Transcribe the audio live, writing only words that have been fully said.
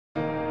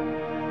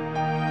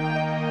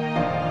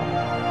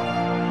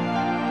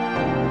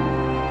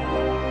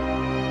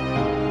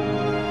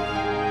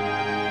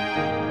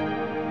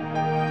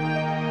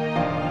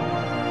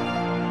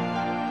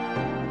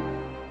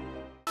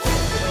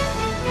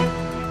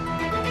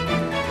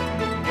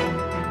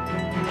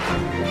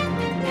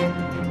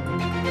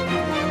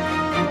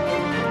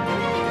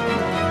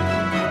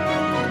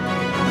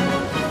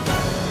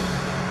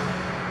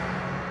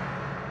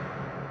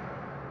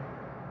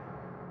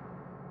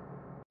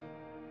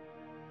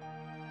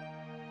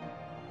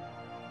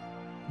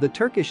The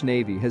Turkish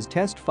Navy has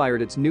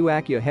test-fired its new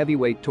AKYA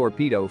heavyweight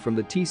torpedo from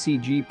the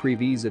TCG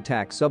Preveze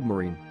attack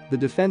submarine, the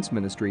Defense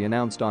Ministry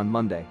announced on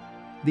Monday.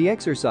 The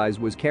exercise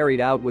was carried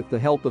out with the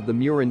help of the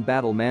MUREN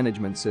battle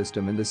management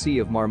system in the Sea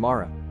of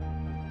Marmara.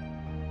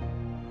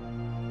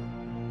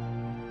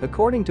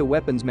 According to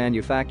weapons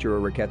manufacturer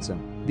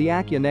Roketsan, the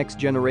AKYA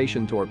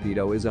next-generation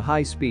torpedo is a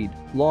high-speed,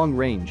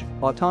 long-range,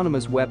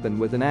 autonomous weapon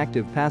with an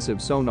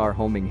active-passive sonar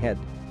homing head.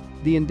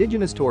 The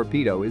indigenous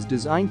torpedo is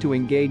designed to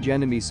engage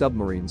enemy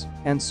submarines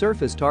and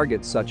surface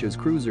targets such as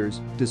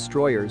cruisers,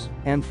 destroyers,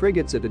 and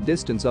frigates at a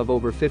distance of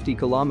over 50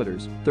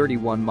 kilometers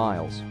 (31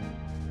 miles).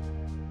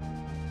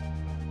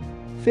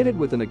 Fitted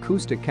with an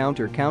acoustic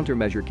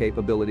countermeasure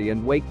capability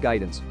and wake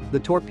guidance, the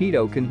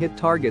torpedo can hit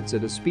targets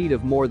at a speed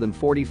of more than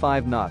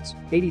 45 knots,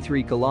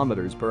 83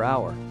 kilometers per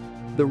hour.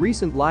 The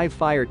recent live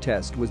fire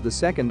test was the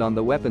second on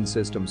the weapon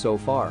system so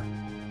far.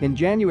 In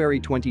January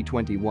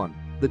 2021,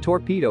 the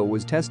torpedo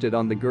was tested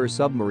on the GUR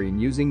submarine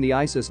using the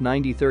ISIS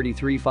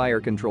 9033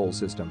 fire control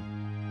system.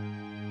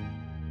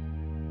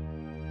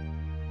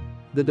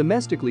 The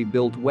domestically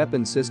built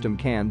weapon system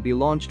can be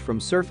launched from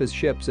surface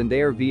ships and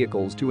air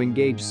vehicles to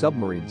engage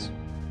submarines.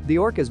 The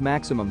Orca's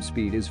maximum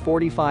speed is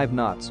 45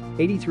 knots,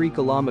 83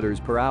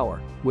 kilometers per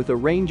hour, with a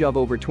range of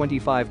over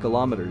 25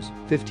 kilometers,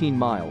 15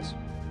 miles.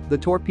 The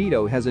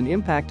torpedo has an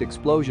impact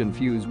explosion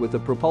fuse with a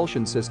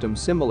propulsion system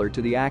similar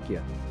to the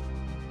AKYA.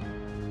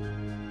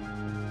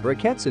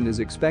 Roketsan is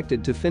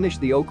expected to finish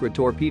the AKYA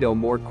torpedo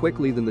more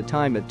quickly than the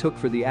time it took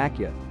for the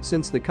AKYA,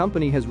 since the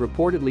company has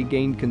reportedly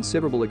gained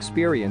considerable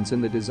experience in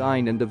the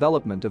design and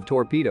development of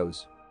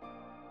torpedoes.